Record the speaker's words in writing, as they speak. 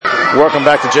Welcome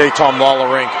back to J. Tom Lawler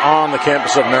Rink on the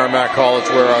campus of Merrimack College,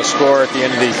 where our score at the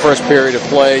end of the first period of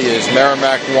play is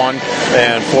Merrimack 1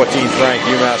 and 14th ranked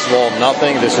UMass Lowell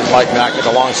 0. This is Mike Macknick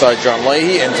alongside John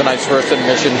Leahy, and tonight's first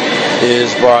intermission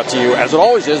is brought to you, as it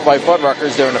always is, by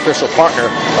Fuddruckers. They're an official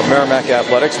partner of Merrimack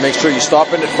Athletics. Make sure you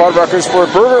stop in at Fuddruckers for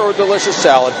a burger or delicious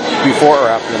salad before or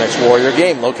after the next Warrior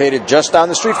game. Located just down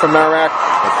the street from Merrimack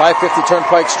at 550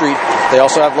 Turnpike Street. They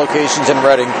also have locations in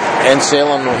Reading and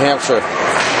Salem, New Hampshire.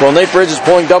 Well, Nate Bridge is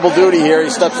pulling double duty here. He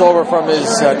steps over from his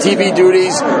TV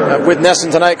duties with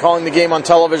Nesson tonight, calling the game on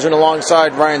television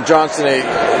alongside Ryan Johnston,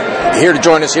 here to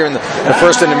join us here in the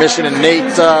first intermission. And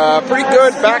Nate, pretty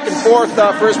good back and forth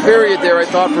first period there, I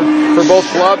thought, for both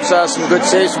clubs. Some good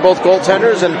saves for both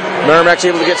goaltenders, and Merrimack's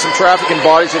able to get some traffic and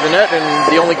bodies to the net, and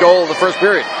the only goal of the first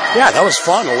period. Yeah, that was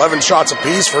fun. 11 shots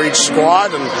apiece for each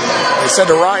squad, and I said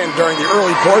to Ryan during the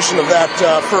early portion of that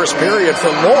first period for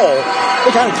Lowell, they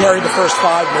kind of carried the first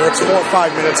 5 minutes, 4 or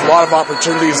 5 minutes, a lot of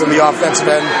opportunities in the offensive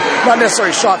end. Not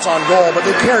necessarily shots on goal, but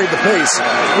they carried the pace.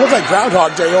 It looked like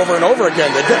Groundhog Day over and over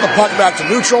again. They'd get the puck back to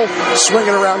neutral, swing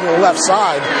it around to the left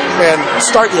side, and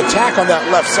start the attack on that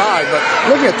left side. But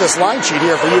looking at this line sheet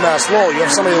here for UMass Lowell, you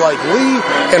have somebody like Lee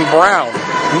and Brown.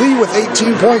 Lee with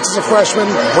 18 points as a freshman,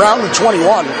 Brown with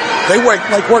 21. They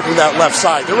like working that left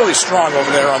side. They're really strong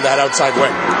over there on that outside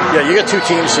wing. Yeah, you got two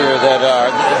teams here that are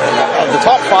of the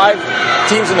top 5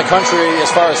 teams in the country as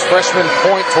far as freshman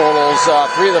point totals,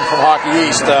 3 of them from Hockey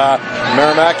East.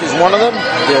 Merrimack is one of them.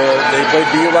 They played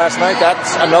BU last night.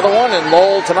 That's another one, and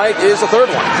Lowell tonight is the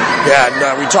third one. Yeah,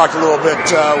 and we talked a little bit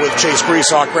with Chase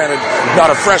Greasock, granted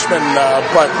not a freshman,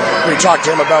 but we talked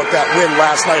to him about that win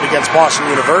last night against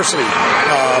Boston University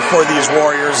for these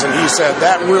Warriors, and he said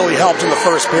that really helped in the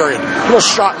first period. A little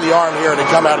shot in the arm here to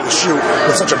come out of the chute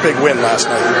with such a big win last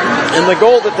night. And the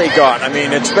goal that they got, I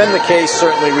mean, it's been the case,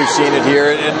 certainly we've seen it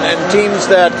here, and teams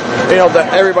that, you know,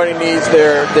 that everybody needs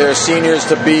their seniors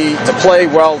to play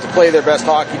well, to play their best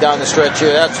hockey down the stretch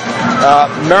here. That's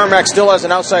Merrimack still has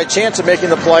an outside chance of making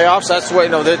the playoffs. That's the way,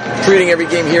 you know, they're treating every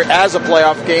game here as a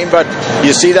playoff game, but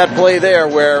you see that play there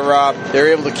where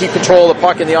they're able to keep control of the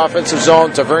puck in the offensive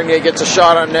zone. Tavernier gets a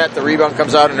shot on net, the rebound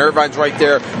comes out, and Irvine's right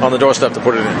there on the doorstep to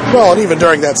put it in. Well, and even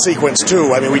during that sequence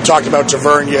too, I mean, we talked about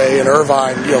Tavernier and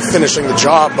Irvine, you know, finishing the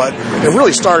job, but it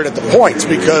really started at the points,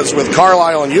 because with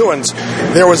Carlisle and Ewens,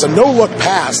 there was a no-look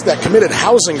pass that committed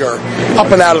Hausinger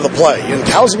up and out of the play, and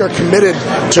Hausinger committed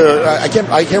to I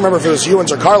can't remember if it was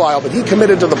Ewens or Carlisle, but he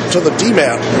committed to the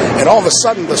D-man, and all of a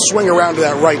sudden the swing around to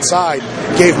that right side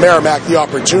gave Merrimack the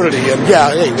opportunity. And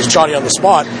yeah, hey, it was Johnny on the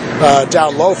spot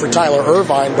down low for Tyler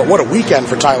Irvine, but what a weekend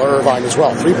for Tyler Irvine as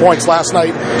well. 3 points last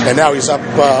night, and now he's up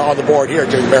on the board here,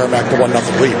 giving Merrimack the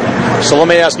 1-0 lead. So let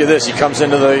me ask you this. He comes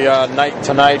into the night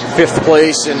tonight, 5th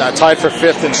place, and tied for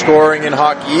 5th in scoring in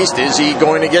Hockey East. Is he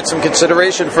going to get some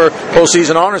consideration for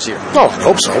postseason honors here? Oh, I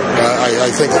hope so.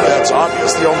 I think that's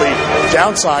obvious. The only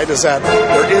downside is that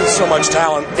there is so much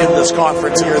talent in this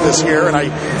conference here this year, and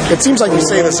it seems like we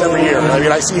say this every year. I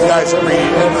mean, I see guys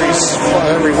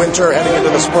every winter heading into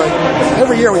the spring.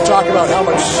 Every year we talk about how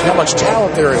much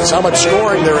talent there is, how much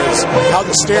scoring there is, how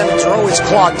the standings are always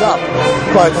clogged up.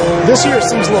 But this year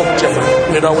seems a little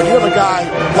different. You know, when you have a guy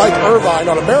like Irvine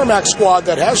on a Merrimack squad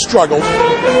that has struggled,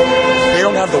 they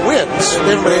don't have the wins.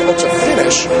 They haven't been able to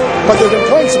finish, but they've been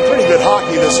playing some pretty good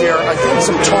hockey this year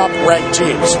against some top-ranked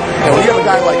teams. And when you have a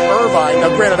guy like Irvine, now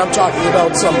granted I'm talking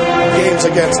about some games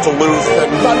against Duluth,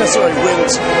 and not necessarily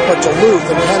wins, but Duluth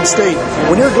and Penn State,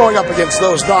 when you're going up against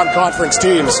those non-conference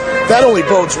teams, that only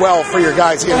bodes well for your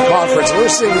guys in conference. And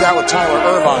we're seeing that with Tyler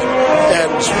Irvine,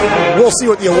 and we'll see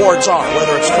what the awards are,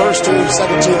 whether it's first team,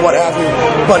 second team, what have you,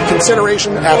 but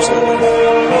consideration, absolutely.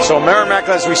 So Merrimack,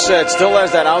 as we said, still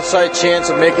has that outside chance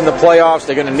of making the playoffs.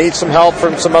 They're going to need some help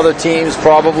from some other teams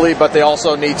probably, but they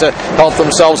also need to help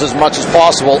themselves as much as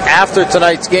possible. After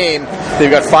tonight's game,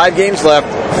 they've got 5 games left,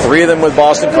 3 of them with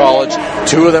Boston College,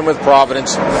 2 of them with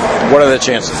Providence. What are their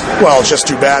chances? Well, it's just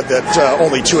too bad that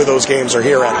only 2 of those games are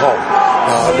here at home.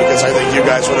 Because I think you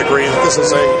guys would agree that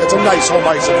it's a nice home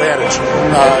ice advantage.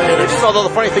 Although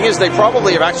the funny thing is, they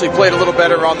probably have actually played a little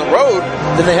better on the road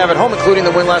than they have at home, including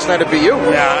the win last night at BU.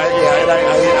 Yeah, and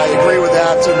I agree with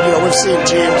that. And you know, we've seen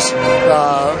teams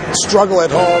struggle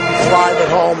at home, thrive at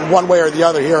home, one way or the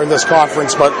other here in this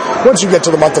conference. But once you get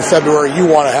to the month of February, you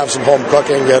want to have some home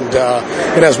cooking.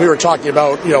 And as we were talking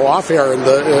about, you know, off air in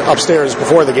the upstairs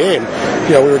before the game,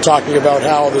 you know, we were talking about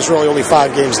how there's really only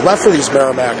 5 games left for these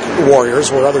Merrimack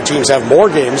Warriors, where other teams have more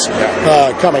games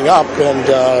coming up,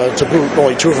 and to boot,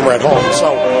 only 2 of them are at home.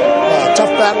 So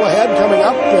tough battle ahead coming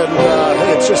up, and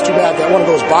hey, it's just too bad that one of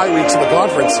those bye weeks in the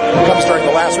conference comes during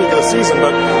the last week of the season.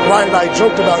 But Ryan and I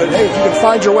joked about it. Hey, if you can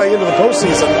find your way into the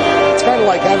postseason, it's kind of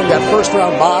like having that first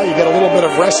round bye. You get a little bit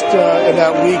of rest in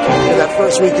that week, in that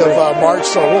first week of March.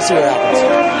 So we'll see what happens.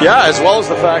 Yeah, as well as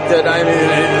the fact that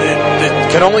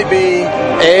it can only be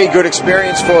A, good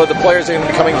experience for the players that are going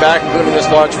to be coming back, including this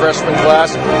large freshman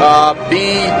class.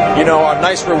 B, a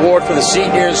nice reward for the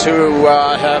seniors who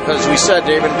have, as we said,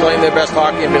 they've been playing their best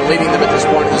hockey and been leading them at this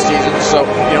point in the season. So,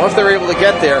 if they're able to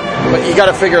get there, but you got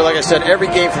to figure, like I said,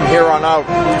 every game from here on out.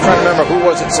 I'm trying to remember who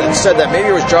was it said that. Maybe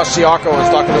it was Josh Siaka. I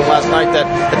was talking to him last night that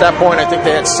at that point I think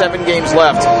they had 7 games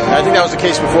left. I think that was the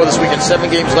case before this weekend. 7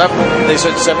 games left. They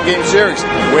said 7-game series,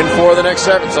 win 4 of the next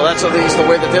 7. So that's at least the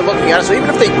way that they're looking at it. So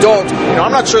even if they don't,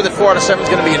 I'm not sure that 4 out of 7 is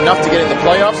going to be enough to get in the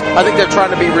playoffs. I think they're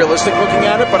trying to be realistic looking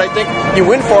at it. But I think you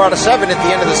win 4 out of 7 at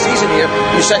the end of the season.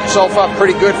 You set yourself up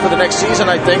pretty good for the next season.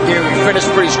 I think you finish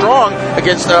pretty strong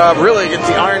against the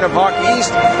Iron of Hockey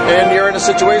East, and you're in a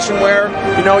situation where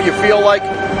you feel like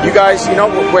you guys,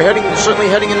 we're certainly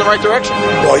heading in the right direction.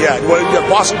 Well, yeah.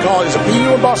 Boston College. Is it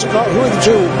BU and Boston College? Who are the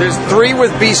two? There's 3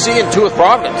 with BC and 2 with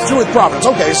Providence. 2 with Providence.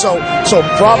 Okay, so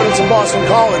Providence and Boston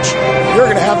College, you're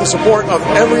going to have the support of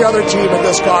every other team in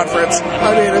this conference.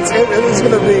 I mean, it's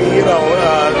going to be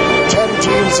 10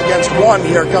 teams against 1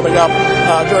 here coming up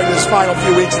during this final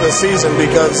few weeks of the season,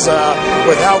 because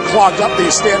with how clogged up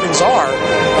these standings are,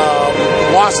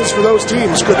 losses for those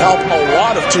teams could help a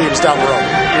lot of teams down the road.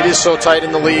 It is so tight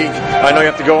in the league. I know you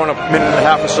have to go in a minute and a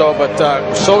half or so, but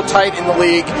so tight in the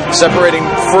league, separating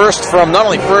not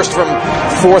only first from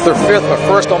 4th or 5th, but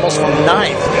first almost from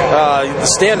 9th. The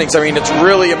standings, it's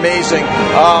really amazing.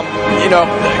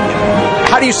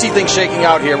 How do you see things shaking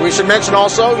out here? We should mention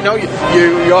also,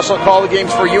 you also call the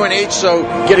games for UNH, so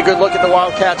get a good look at the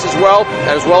Wildcats as well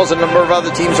as a number of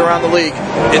other teams around the league.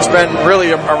 It's been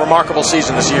really a remarkable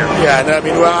season this year. Yeah, and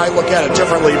I look at it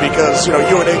differently because,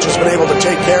 UNH has been able to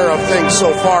take care of things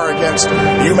so far against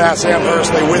UMass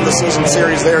Amherst. They win the season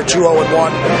series there,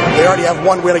 2-0-1. They already have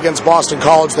 1 win against Boston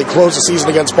College. They close the season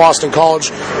against Boston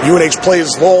College. UNH plays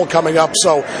Lowell coming up,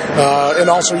 so and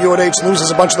also UNH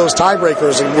loses a bunch of those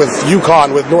tiebreakers with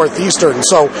UConn, with Northeastern.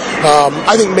 So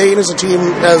I think Maine is a team,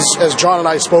 as John and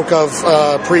I spoke of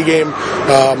pregame.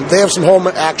 They have some home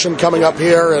action coming up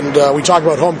here, and we talk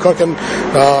about home cooking.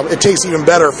 It tastes even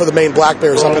better for the Maine Black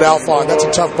Bears up at Alphon. That's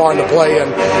a tough barn to play,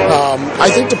 and I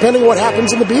think depending on what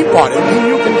happens in the beat barn, if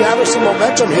you can gather some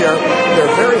momentum here,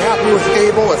 they're very happy with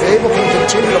Abel. If Abel can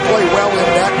continue to play well in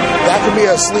that could be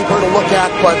a sleeper to look at.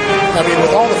 But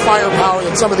with all the firepower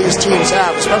that some of these teams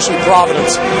have, especially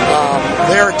Providence,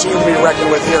 they're a team to be reckoned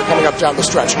with here coming up down the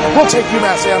stretch. We'll take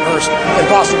UMass Amherst and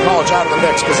Boston College out of the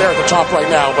mix because they're at the top right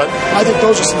now, but I think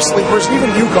those are some sleepers. Even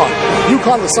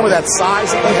UConn with some of that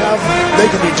size that they have, they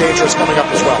could be dangerous coming up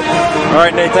as well. All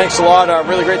right, Nate, thanks a lot.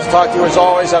 Really great to talk to you as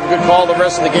always. Have a good call the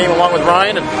rest of the game along with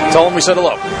Ryan, and tell him we said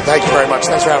hello. Thank you very much.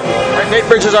 Thanks for having me. All right, Nate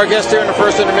Bridge is our guest here in the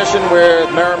first intermission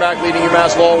with Merrimack leading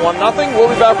UMass Lowell 1-0. We'll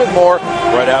be back with more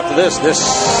right after this. This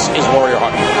is Warrior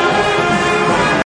Hockey.